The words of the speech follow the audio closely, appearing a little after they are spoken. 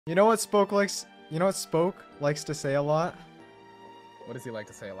You know what Spoke likes? You know what Spoke likes to say a lot? What does he like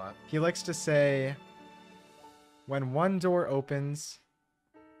to say a lot? He likes to say, when one door opens,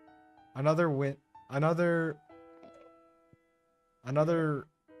 another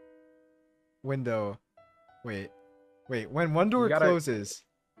window. Wait. When one door closes,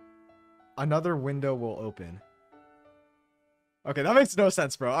 another window will open. Okay, that makes no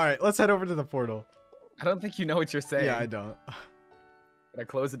sense, bro. All right, let's head over to the portal. I don't think you know what you're saying. Yeah, I don't. I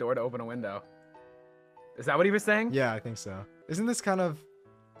close the door to open a window. Is that what he was saying? Yeah, I think so. Isn't this kind of...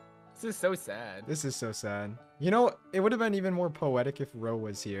 This is so sad. This is so sad. You know, it would have been even more poetic if Ro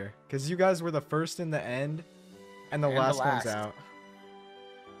was here. Because you guys were the first in the end, and the last one's out.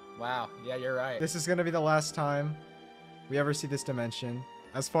 Wow, yeah, you're right. This is going to be the last time we ever see this dimension,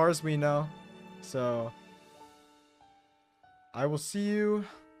 as far as we know. So, I will see you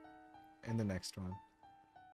in the next one.